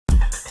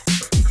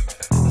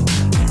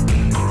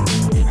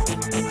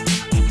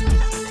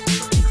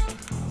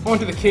On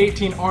to the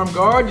K18 arm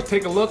guard. You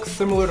take a look,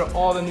 similar to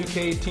all the new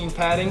K18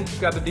 padding. We've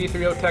got the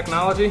D30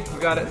 technology. We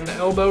got it in the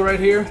elbow right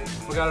here.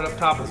 We got it up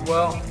top as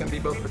well. It's going to be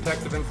both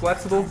protective and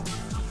flexible.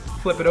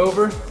 Flip it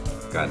over.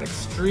 Got an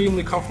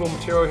extremely comfortable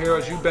material here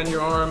as you bend your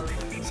arm.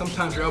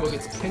 Sometimes your elbow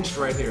gets pinched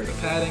right here. The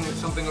padding, if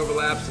something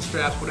overlaps, the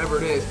straps, whatever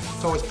it is,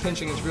 it's always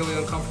pinching. It's really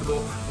uncomfortable,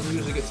 and you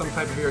usually get some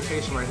type of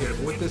irritation right here.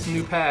 But with this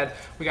new pad,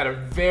 we got a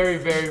very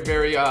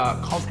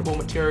comfortable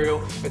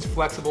material. It's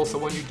flexible, so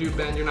when you do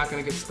bend, you're not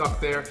going to get stuck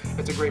there.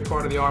 It's a great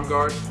part of the arm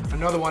guard.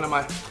 Another one of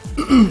my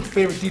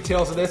favorite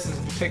details of this is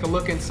if you take a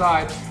look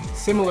inside,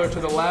 similar to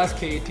the last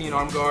K18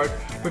 arm guard,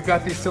 we've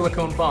got these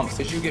silicone bumps.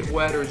 As you get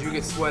wet or as you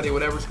get sweaty,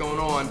 whatever's going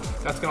on,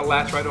 that's going to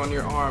latch right on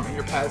your arm, and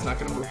your pad's not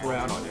going to move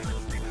around on you.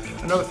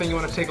 Another thing you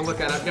want to take a look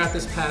at, I've got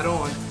this pad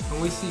on. When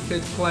we see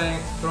kids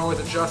playing, they're always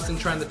adjusting,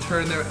 trying to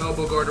turn their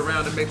elbow guard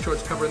around and make sure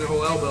it's covering their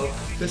whole elbow.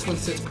 This one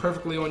sits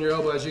perfectly on your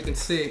elbow, as you can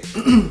see.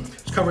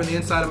 It's covering the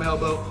inside of my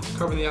elbow,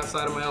 covering the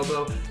outside of my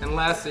elbow. And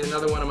lastly,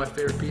 another one of my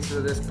favorite pieces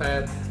of this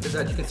pad is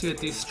that you can see that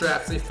these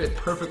straps, they fit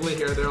perfectly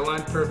here. They're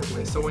aligned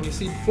perfectly. So when you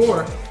see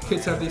before,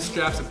 kids have these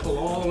straps that pull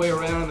all the way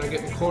around and they're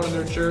getting caught in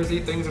their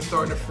jersey, things are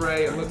starting to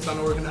fray, it looks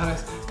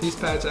unorganized. These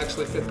pads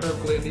actually fit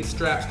perfectly and these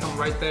straps come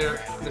right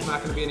there and there's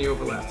not going to be any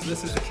overlap. So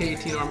this is the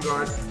K18 arm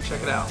guard.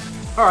 Check it out.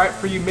 Alright,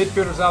 for you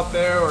midfielders out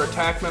there, or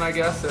attackmen I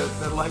guess,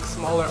 that like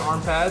smaller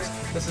arm pads,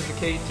 this is the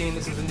K18,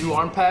 this is a new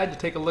arm pad. You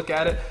take a look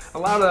at it. A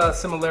lot of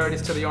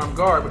similarities to the arm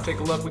guard, but take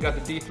a look, we got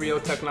the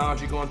D30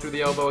 technology going through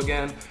the elbow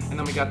again, and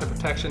then we got the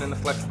protection and the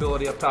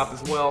flexibility up top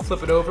as well.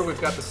 Flip it over, we've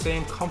got the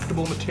same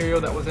comfortable material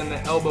that was in the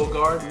elbow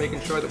guard,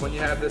 making sure that when you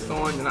have this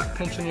on, you're not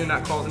pinching, you're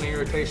not causing any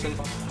irritation.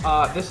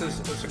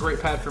 It's a great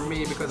pad for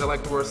me because I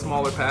like to wear a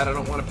smaller pad. I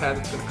don't want a pad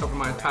that's going to cover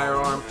my entire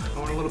arm. I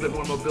want a little bit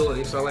more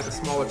mobility, so I like a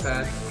smaller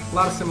pad. A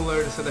lot of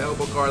similarities to the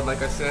elbow guard,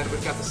 like I said.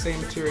 We've got the same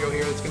material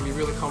here that's going to be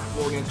really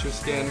comfortable against your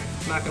skin,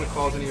 not going to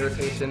cause any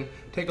irritation.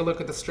 Take a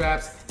look at the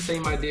straps,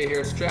 same idea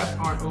here. Straps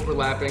aren't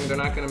overlapping, they're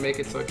not going to make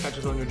it so it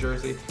catches on your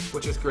jersey,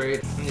 which is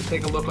great. And you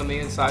take a look on the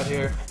inside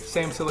here,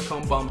 same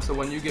silicone bump, so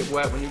when you get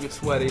wet, when you get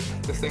sweaty,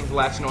 this thing's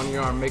latching on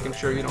your arm, making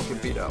sure you don't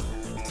get beat up.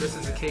 This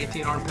is a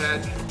K18 arm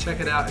pad. Check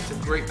it out, it's a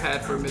great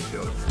pad for a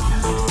midfielder.